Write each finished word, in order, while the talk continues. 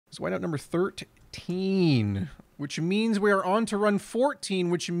It's whiteout number 13, which means we are on to run 14,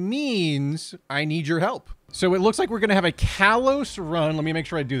 which means I need your help. So it looks like we're going to have a Kalos run. Let me make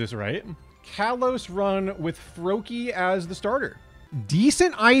sure I do this right. Kalos run with Froakie as the starter.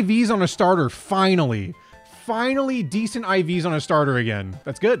 Decent IVs on a starter, finally. Finally, decent IVs on a starter again.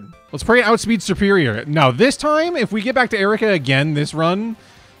 That's good. Let's pray outspeed superior. Now, this time, if we get back to Erika again this run,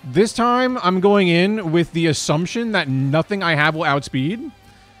 this time I'm going in with the assumption that nothing I have will outspeed.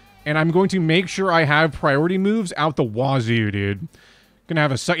 And I'm going to make sure I have priority moves out the wazoo, dude. Gonna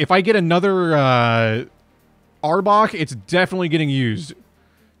have a... If I get another Arbok, it's definitely getting used.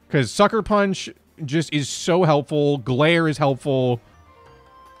 Because Sucker Punch just is so helpful. Glare is helpful.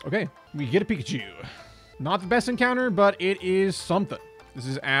 Okay, we get a Pikachu. Not the best encounter, but it is something. This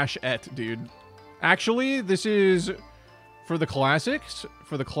is Ash-et, dude. Actually, this is for the classics.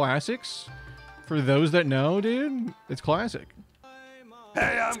 For the classics. For those that know, dude, it's classic.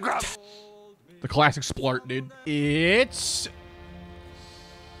 Hey, I'm Gruff. The classic splart, dude. It's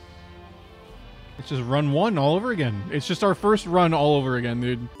just run 1 all over again. It's just our first run all over again,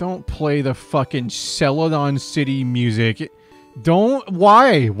 dude. Don't play the fucking Celadon City music. Don't.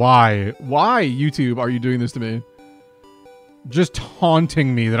 Why, YouTube, are you doing this to me? Just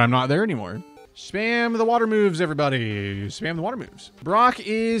taunting me that I'm not there anymore. Spam the water moves, everybody. Spam the water moves. Brock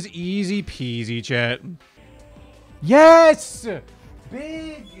is easy peasy, chat. Yes!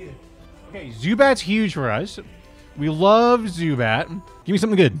 Big! Okay, Zubat's huge for us. We love Zubat. Give me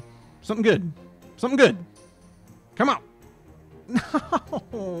something good. Something good. Something good. Come on.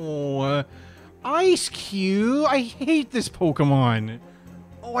 No. Ice Cube. I hate this Pokemon.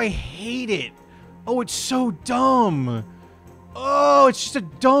 Oh, I hate it. Oh, it's so dumb. Oh, it's just a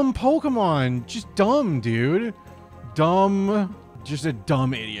dumb Pokemon. Just dumb, dude. Dumb. Just a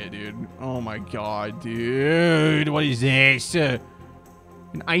dumb idiot, dude. Oh my god, dude. What is this? An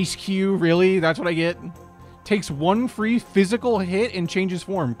Ice Cube? Really? That's what I get? Takes 1 free physical hit and changes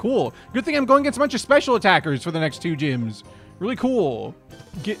form. Cool. Good thing I'm going against a bunch of special attackers for the next 2 gyms. Really cool.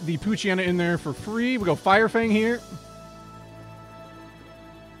 Get the Poochyena in there for free. We go Fire Fang here.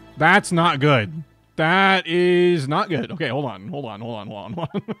 That's not good. That is not good. Okay, hold on.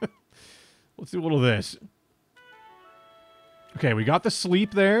 Let's do a little of this. Okay, we got the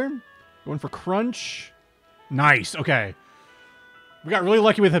sleep there. Going for Crunch. Nice. Okay. We got really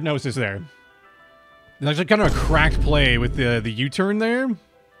lucky with Hypnosis there. It's actually kind of a cracked play with the U-turn there.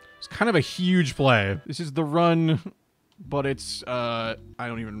 It's kind of a huge play. This is the run, but it's, I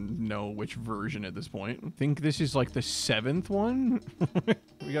don't even know which version at this point. I think this is like the 7th one.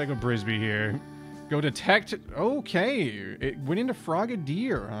 We gotta go Brisbee here. Go Detect. Okay. It went into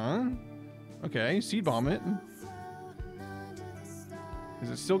Frogadier, huh? Okay, Seed Bomb it.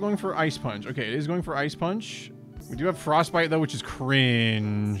 Is it still going for Ice Punch? Okay, it is going for Ice Punch. We do have Frostbite, though, which is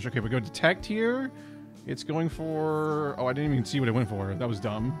cringe. Okay, we go Detect here. It's going for... Oh, I didn't even see what it went for. That was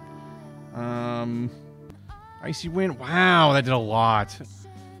dumb. Icy Wind. Wow, that did a lot.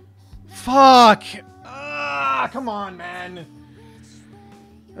 Fuck! Ah, come on, man.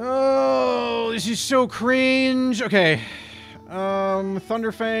 Oh, this is so cringe. Okay.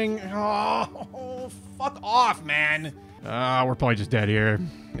 Thunderfang. Oh, fuck off, man. We're probably just dead here.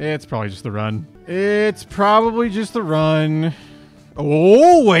 It's probably just the run. It's probably just the run.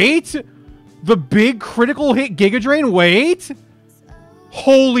 Oh, wait! The big critical hit Giga Drain? Wait!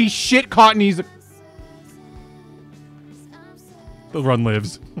 Holy shit, Cottony's... The run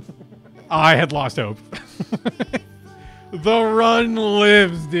lives. I had lost hope. The run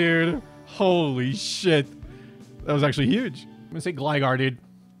lives, dude. Holy shit. That was actually huge. I'm gonna say Gligar, dude.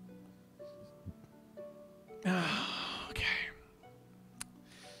 Okay.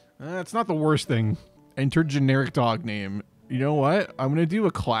 That's not the worst thing. Enter generic dog name. You know what? I'm gonna do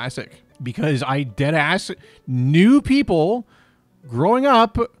a classic. Because I deadass knew people growing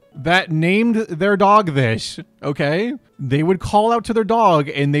up that named their dog this, okay? They would call out to their dog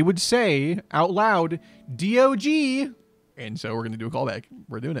and they would say out loud, DOG. And so we're gonna do a callback.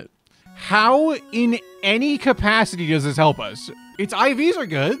 We're doing it. How in any capacity does this help us? Its IVs are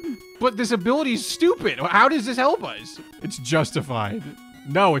good, but this ability is stupid. How does this help us? It's justified.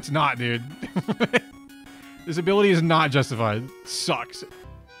 No, it's not, dude. This ability is not justified. It sucks.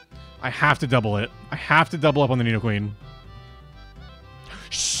 I have to double it. I have to double up on the Nidoqueen.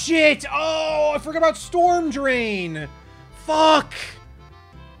 Shit! Oh, I forgot about Storm Drain! Fuck!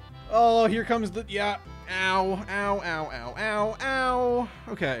 Oh, here comes the... Yeah. Ow, ow, ow, ow, ow, ow.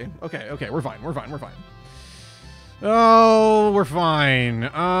 Okay, okay, okay. We're fine. We're fine. We're fine. Oh, we're fine.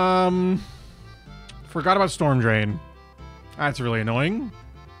 Forgot about Storm Drain. That's really annoying.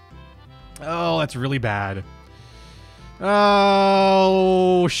 Oh, that's really bad.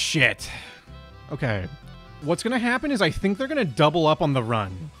 Oh, shit. Okay. What's going to happen is I think they're going to double up on the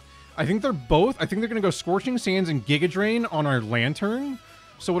run. I think they're going to go Scorching Sands and Giga Drain on our Lantern.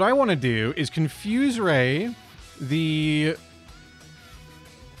 So what I want to do is Confuse Ray the...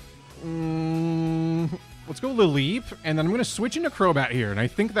 let's go Lileep, and then I'm going to switch into Crobat here, and I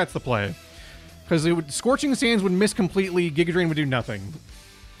think that's the play. Because Scorching Sands would miss completely, Giga Drain would do nothing.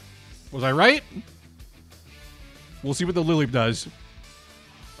 Was I right? We'll see what the Lileep does.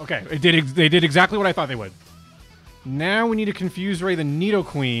 Okay, they did exactly what I thought they would. Now we need to Confuse Ray the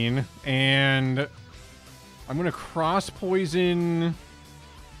Nidoqueen, and I'm going to Cross Poison...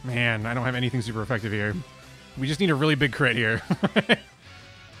 Man, I don't have anything super effective here. We just need a really big crit here.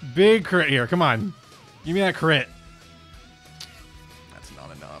 Big crit here, come on. Give me that crit. That's not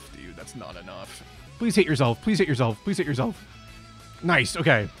enough, dude. That's not enough. Please hit yourself. Please hit yourself. Please hit yourself. Nice,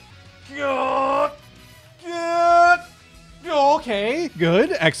 okay. Okay,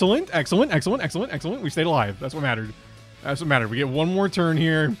 good. Excellent, excellent, excellent, excellent, excellent. We stayed alive. That's what mattered. That's what mattered. We get one more turn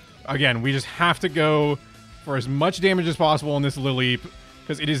here. Again, we just have to go for as much damage as possible on this Lileep,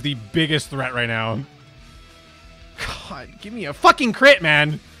 because it is the biggest threat right now. God, give me a fucking crit,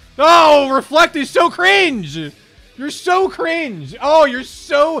 man. Oh, Reflect is so cringe. You're so cringe. Oh, you're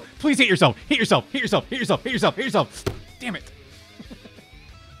so... Please hit yourself. Hit yourself. Hit yourself. Hit yourself. Hit yourself. Hit yourself. Damn it.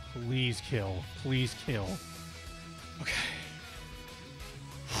 Please kill. Please kill. Okay.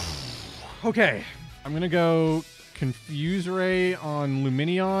 Okay. I'm going to go Confuse Ray on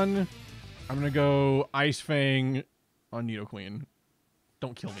Lumineon. I'm going to go Ice Fang on Nidoqueen.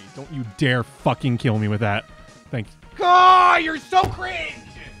 Don't kill me. Don't you dare fucking kill me with that. Thanks. Oh, you're so cringe.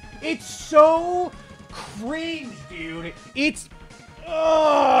 It's so cringe, dude. It's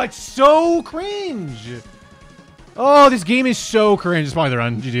so cringe. Oh, this game is so cringe. It's probably the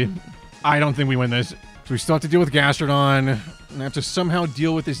run. GG. I don't think we win this. So we still have to deal with Gastrodon. And have to somehow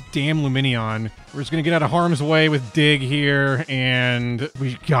deal with this damn Lumineon. We're just going to get out of harm's way with Dig here. And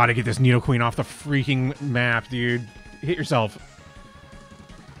we got to get this Nidoqueen off the freaking map, dude. Hit yourself.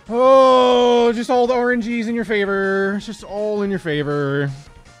 Oh, just all the RNGs in your favor. It's just all in your favor.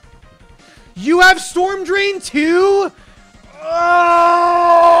 You have Storm Drain too?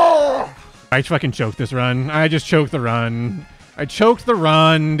 Oh! I fucking choked this run. I just choked the run. I choked the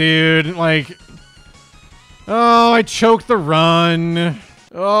run, dude. Like... Oh, I choked the run.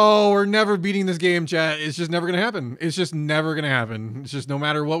 Oh, we're never beating this game, chat. It's just never gonna happen. It's just never gonna happen. It's just no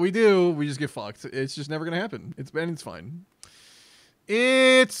matter what we do, we just get fucked. It's just never gonna happen. It's fine.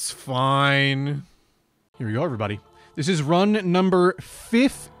 It's fine. Here we go, everybody. This is run number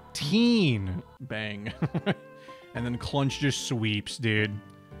 15. Bang. And then Clunch just sweeps, dude.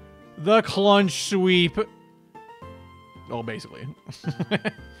 The Clunch sweep. Oh, basically.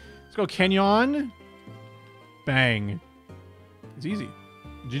 Let's go Kenyon. Bang. It's easy.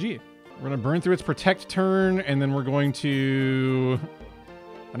 GG. We're going to burn through its Protect turn, and then we're going to...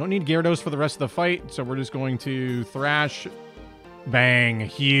 I don't need Gyarados for the rest of the fight, so we're just going to Thrash. Bang.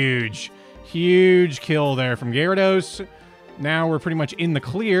 Huge. Huge kill there from Gyarados. Now we're pretty much in the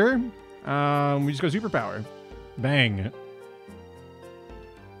clear. We just go Superpower. Bang.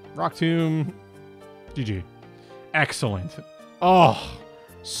 Rock Tomb. GG. Excellent. Oh,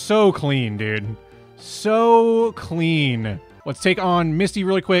 so clean, dude. So clean. Let's take on Misty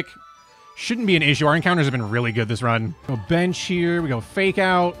really quick. Shouldn't be an issue. Our encounters have been really good this run. Go Bench here. We go Fake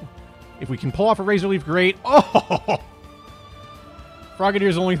Out. If we can pull off a Razor Leaf, great. Oh!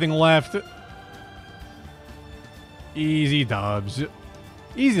 Froggedier's the only thing left. Easy dubs.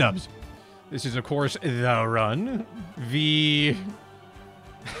 Easy dubs. This is, of course, the run. I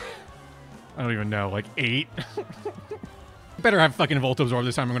don't even know, like 8? Better have fucking Volt Absorb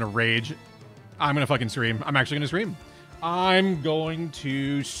this time. I'm gonna rage. I'm gonna fucking scream. I'm actually gonna scream. I'm going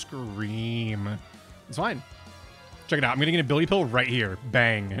to scream. It's fine. Check it out. I'm gonna get a Ability Pill right here.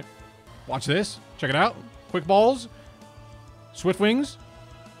 Bang. Watch this. Check it out. Quick Balls. Swift Wings.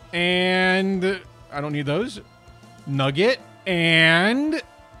 And I don't need those. Nugget. And...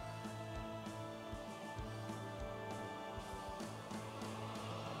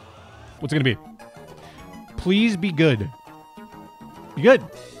 what's it gonna be? Please be good. Be good.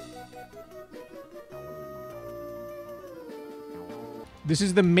 This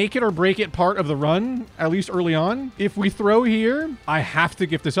is the make it or break it part of the run, at least early on. If we throw here, I have to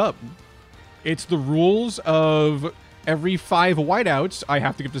gift this up. It's the rules of every 5 whiteouts, I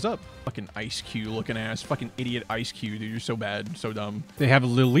have to gift this up. Fucking Ice Cube looking ass. Fucking idiot Ice Cube, dude. You're so bad. So dumb. They have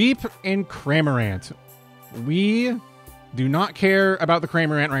Lileep and Cramorant. We do not care about the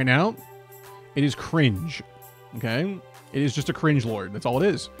Cramorant right now. It is cringe. Okay? It is just a cringe lord. That's all it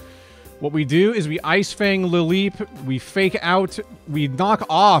is. What we do is we Ice Fang Lileep, we fake out, we knock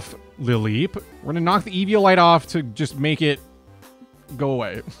off Lileep. We're gonna knock the Eviolite off to just make it go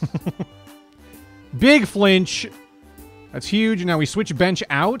away. Big flinch. That's huge. Now we switch bench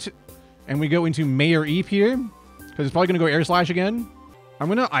out, and we go into Mayor Eep here, because it's probably gonna go Air Slash again. I'm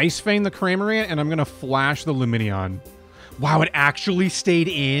gonna Ice Fang the Cramorant, and I'm gonna flash the Lumineon. Wow, it actually stayed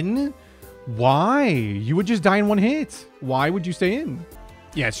in? Why? You would just die in one hit. Why would you stay in?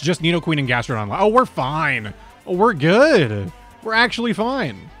 Yeah, it's just Nidoqueen and Gastrodon. Oh, we're fine. Oh, we're good. We're actually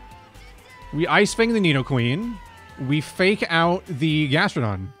fine. We Ice Fang the Nidoqueen. We fake out the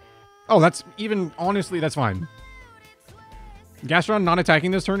Gastrodon. Oh, that's even, honestly, that's fine. Gastrodon not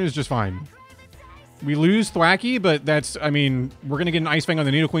attacking this turn is just fine. We lose Thwackey, but that's, I mean, we're going to get an Ice Fang on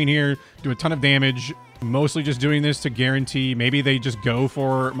the Nidoqueen here, do a ton of damage. Mostly just doing this to guarantee maybe they just go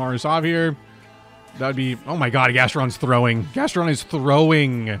for Marasov here. That'd be... Oh my god, Gastrodon's throwing. Gastrodon is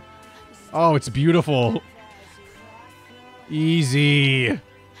throwing. Oh, it's beautiful. Easy.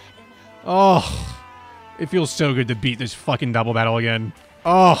 Oh. It feels so good to beat this fucking double battle again.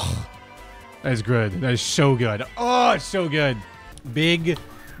 Oh. That is good. That is so good. Oh, it's so good. Big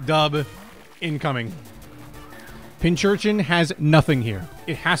dub incoming. Pinchurchin has nothing here.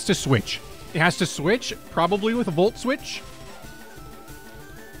 It has to switch. It has to switch, probably with a Volt Switch.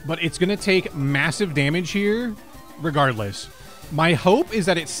 But it's going to take massive damage here, regardless. My hope is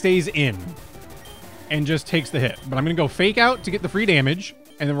that it stays in and just takes the hit. But I'm going to go Fake Out to get the free damage,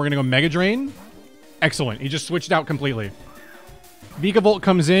 and then we're going to go Mega Drain. Excellent. He just switched out completely. Vikavolt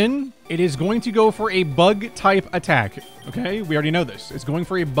comes in. It is going to go for a Bug-type attack. Okay? We already know this. It's going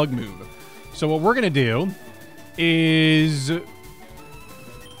for a Bug move. So what we're going to do is...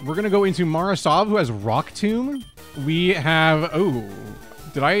 We're going to go into Marasov, who has Rock Tomb. We have... Oh...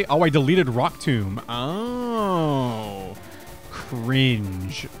 Did I? Oh, I deleted Rock Tomb. Oh.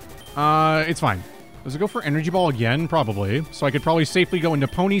 Cringe. It's fine. Does it go for Energy Ball again? Probably. So I could probably safely go into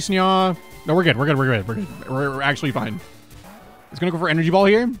Pony Snyaw. No, we're good. We're good. We're good. We're good. We're actually fine. It's going to go for Energy Ball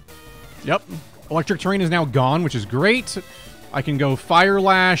here. Yep. Electric Terrain is now gone, which is great. I can go Fire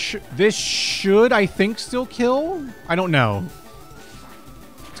Lash. This should, I think, still kill. I don't know.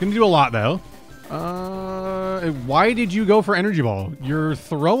 It's going to do a lot, though. Why did you go for Energy Ball? You're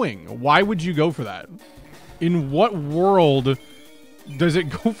throwing. Why would you go for that? In what world does it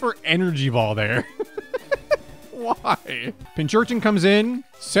go for Energy Ball there? Why? Pinchurchin comes in,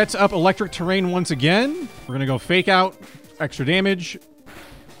 sets up Electric Terrain once again. We're gonna go Fake Out, extra damage.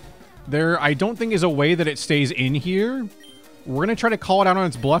 There, I don't think is a way that it stays in here. We're gonna try to call it out on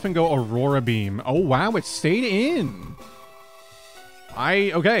its bluff and go Aurora Beam. Oh wow, it stayed in.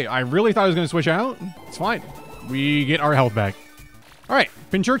 Okay, I really thought I was going to switch out. It's fine. We get our health back. All right,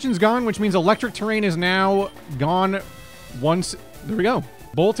 Pinchurchin's gone, which means Electric Terrain is now gone once. There we go.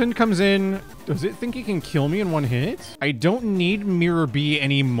 Bolton comes in. Does it think it can kill me in one hit? I don't need Mirror B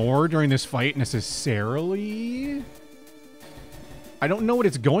anymore during this fight necessarily. I don't know what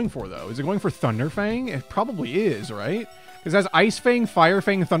it's going for, though. Is it going for Thunder Fang? It probably is, right? Because it has Ice Fang, Fire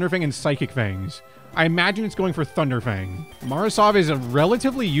Fang, Thunder Fang, and Psychic Fangs. I imagine it's going for Thunder Fang. Marasov is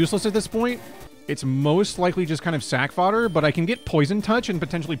relatively useless at this point. It's most likely just kind of sack fodder, but I can get Poison Touch and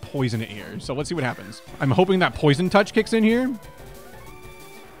potentially poison it here. So let's see what happens. I'm hoping that Poison Touch kicks in here.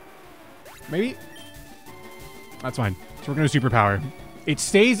 Maybe? That's fine. So we're going to Superpower. It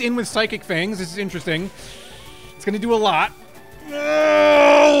stays in with Psychic Fangs. This is interesting. It's going to do a lot.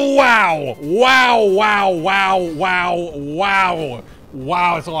 Oh, wow. Wow, wow, wow, wow, wow.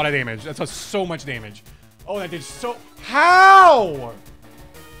 Wow, that's a lot of damage. That's so much damage. Oh, that did so... How?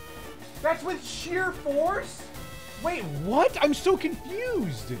 That's with sheer force? Wait, what? I'm so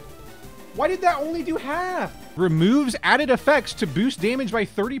confused. Why did that only do half? Removes added effects to boost damage by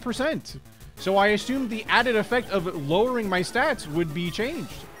 30%. So I assumed the added effect of lowering my stats would be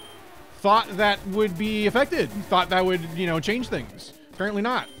changed. Thought that would be affected. Thought that would, you know, change things. Apparently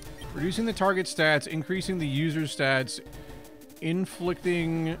not. Reducing the target stats, increasing the user's stats,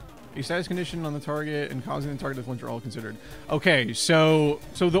 inflicting a status condition on the target and causing the target to flinch are all considered. Okay, so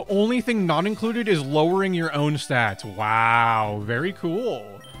the only thing not included is lowering your own stats. Wow, very cool.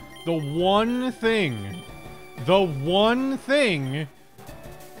 The one thing.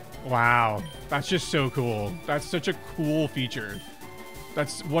 Wow, that's just so cool. That's such a cool feature.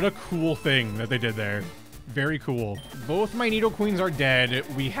 What a cool thing that they did there. Very cool. Both my Nidoqueens are dead.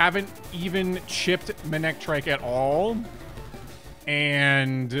 We haven't even chipped Manectric at all.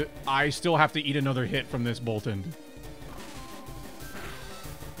 And I still have to eat another hit from this Bolton.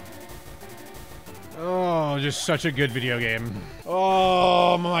 Oh, just such a good video game.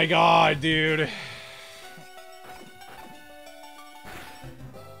 Oh my god, dude.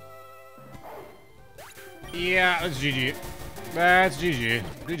 Yeah, that's GG. That's GG.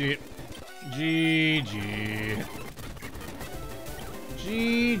 GG. GG.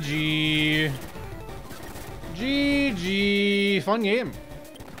 GG. GG. Fun game.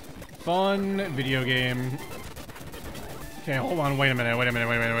 Fun video game. Okay, hold on. Wait a minute.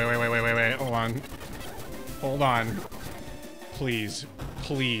 Wait. Hold on. Hold on. Please.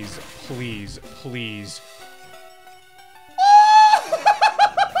 Please. Please. Please.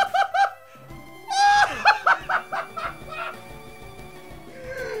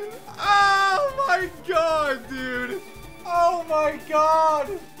 Oh my god, dude. Oh my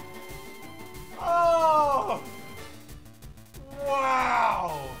god. Oh.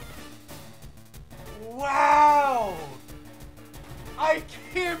 Wow. Wow. I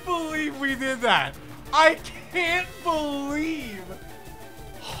can't believe we did that. I can't believe.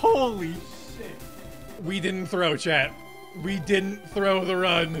 Holy shit. We didn't throw, chat. We didn't throw the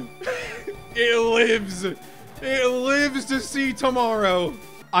run. It lives. It lives to see tomorrow.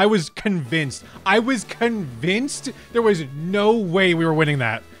 I was convinced. I was convinced there was no way we were winning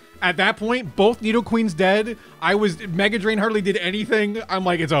that. At that point, both Needle Queen's dead. Mega Drain hardly did anything. I'm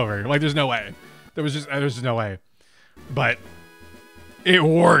like, it's over. Like, there's no way. There's just no way. But it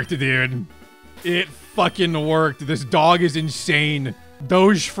worked, dude. It fucking worked. This dog is insane.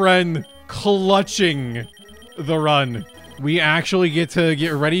 Doge friend clutching the run. We actually get to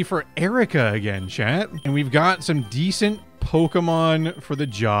get ready for Erika again, chat. And we've got some decent Pokemon for the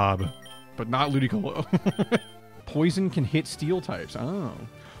job, but not Ludicolo. Poison can hit steel types. Oh.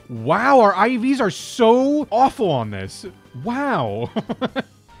 Wow, our IVs are so awful on this. Wow.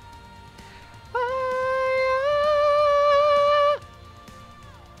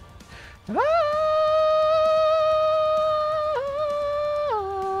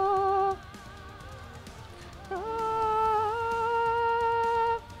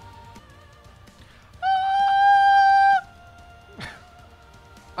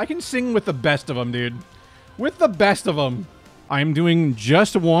 I can sing with the best of them, dude. With the best of them. I'm doing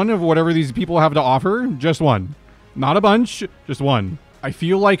just one of whatever these people have to offer. Just one. Not a bunch, just one. I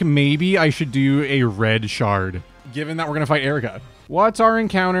feel like maybe I should do a red shard, given that we're gonna fight Erika. What's our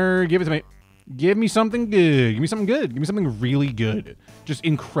encounter? Give it to me. Give me something good. Give me something good. Give me something really good. Just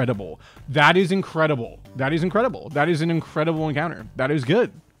incredible. That is incredible. That is incredible. That is an incredible encounter. That is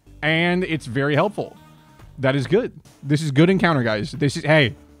good. And it's very helpful. That is good. This is good encounter, guys. This is,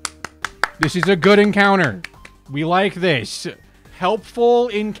 hey, this is a good encounter. We like this. Helpful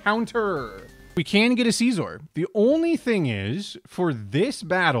encounter. We can get a Caesar. The only thing is, for this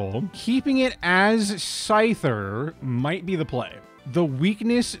battle, keeping it as Scyther might be the play. The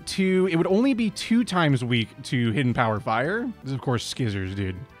weakness to, it would only be 2 times weak to Hidden Power Fire. This is, of course, Skizzers,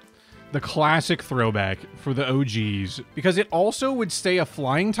 dude. The classic throwback for the OGs, because it also would stay a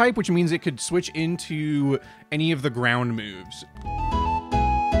flying type, which means it could switch into any of the ground moves.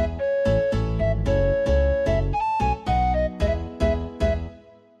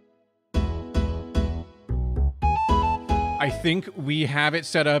 I think we have it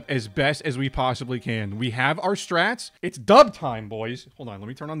set up as best as we possibly can. We have our strats. It's dub time, boys. Hold on, let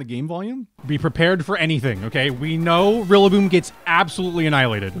me turn on the game volume. Be prepared for anything, okay? We know Rillaboom gets absolutely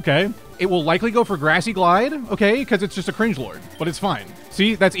annihilated, okay? It will likely go for Grassy Glide, okay? Because it's just a Cringe Lord, but it's fine.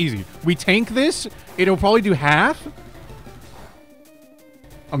 See, that's easy. We tank this, it'll probably do half.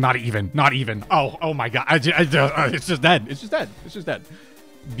 Oh, not even. Oh my God. It's just dead. It's just dead. It's just dead.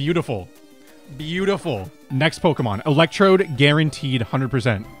 Beautiful. Beautiful. Next Pokemon. Electrode guaranteed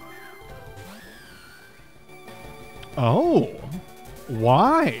 100%. Oh.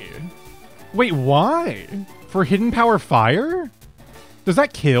 Why? Wait, why? For Hidden Power Fire? Does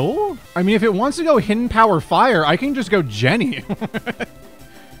that kill? I mean, if it wants to go Hidden Power Fire, I can just go Jenny.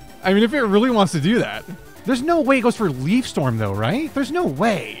 I mean, if it really wants to do that. There's no way it goes for Leaf Storm, though, right? There's no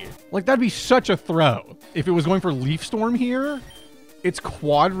way. Like, that'd be such a throw. If it was going for Leaf Storm here, it's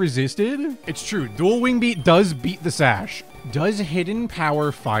quad resisted. It's true. Dual Wing Beat does beat the Sash. Does Hidden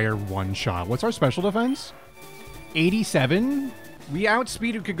Power Fire one-shot? What's our special defense? 87. We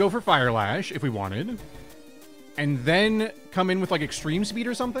outspeed it, could go for Fire Lash if we wanted. And then come in with like Extreme Speed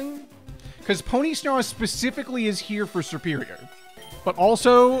or something. Because Pony Snarl specifically is here for Superior. But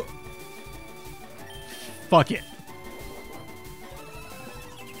also, fuck it.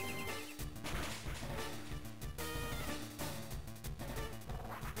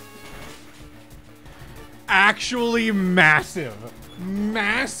 Actually massive.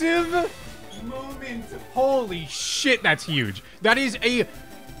 Massive moment. Holy shit, that's huge. That is a...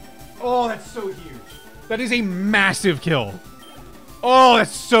 Oh, that's so huge. That is a massive kill. Oh,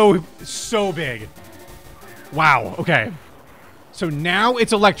 that's so big. Wow, okay. So now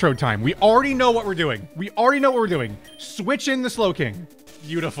it's Electrode time. We already know what we're doing. We already know what we're doing. Switch in the Slow King.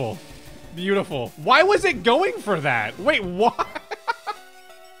 Beautiful. Beautiful. Why was it going for that? Wait, what?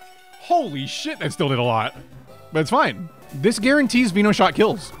 Holy shit, that still did a lot. But it's fine. This guarantees Venushot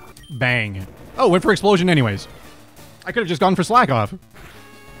kills. Bang. Oh, went for Explosion anyways. I could have just gone for Slack Off.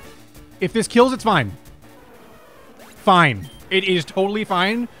 If this kills, it's fine. Fine. It is totally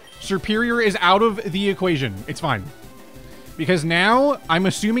fine. Superior is out of the equation. It's fine. Because now, I'm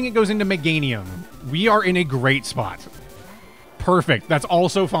assuming it goes into Meganium. We are in a great spot. Perfect. That's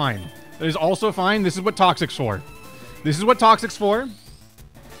also fine. That is also fine. This is what Toxic's for. This is what Toxic's for.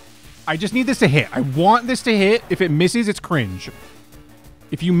 I just need this to hit. I want this to hit. If it misses, it's cringe.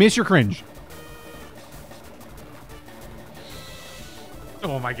 If you miss, you're cringe.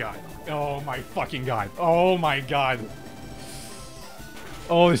 Oh my god. Oh my fucking god. Oh my god.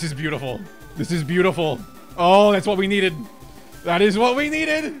 Oh, this is beautiful. This is beautiful. Oh, that's what we needed. That is what we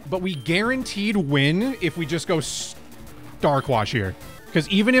needed. But we guaranteed win if we just go Starquash here. Because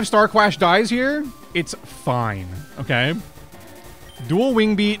even if Starquash dies here, it's fine. Okay? Dual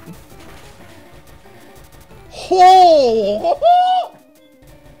Wing Beat. Oh!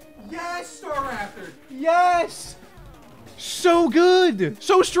 Yes, Staraptor. Yes! So good.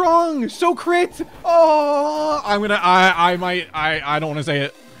 So strong. So crit. Oh, I'm gonna, I don't want to say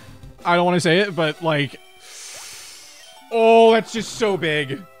it. I don't want to say it, but like, oh, that's just so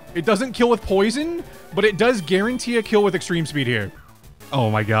big. It doesn't kill with poison, but it does guarantee a kill with extreme speed here.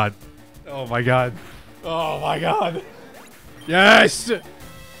 Oh my god. Oh my god. Oh my god. Yes!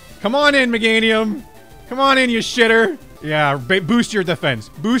 Come on in, Meganium. Come on in, you shitter. Yeah, boost your defense.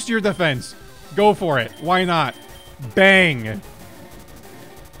 Boost your defense. Go for it. Why not? Bang.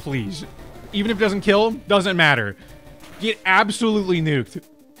 Please. Even if it doesn't kill, doesn't matter. Get absolutely nuked.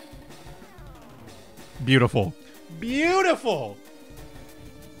 Beautiful. Beautiful.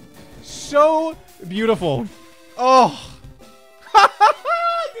 So beautiful. Oh.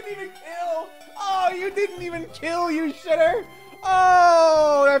 Didn't even kill. Oh, you didn't even kill, you shitter.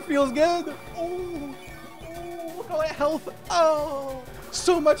 Oh, that feels good. Oh, oh, look at all that health. Oh,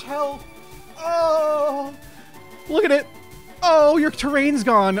 so much health. Oh, look at it. Oh, your terrain's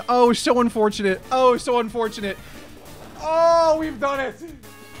gone. Oh, so unfortunate. Oh, so unfortunate. Oh, we've done it.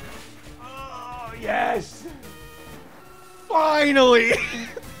 Oh, yes. Finally.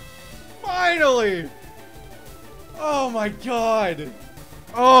 Finally. Oh my god.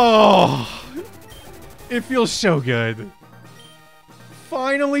 Oh, it feels so good.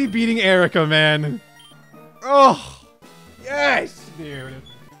 Finally beating Erika, man. Oh, yes, dude.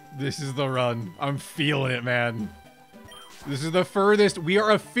 This is the run. I'm feeling it, man. This is the furthest. We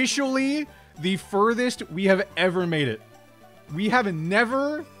are officially the furthest we have ever made it. We have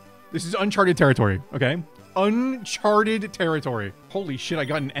never... This is uncharted territory, okay? Uncharted territory. Holy shit, I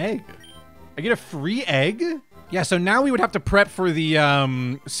got an egg. I get a free egg? Yeah, so now we would have to prep for the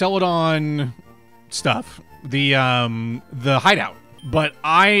Celadon stuff. The hideout. But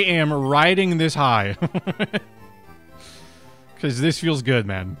I am riding this high. Because this feels good,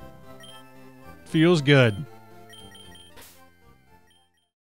 man. Feels good.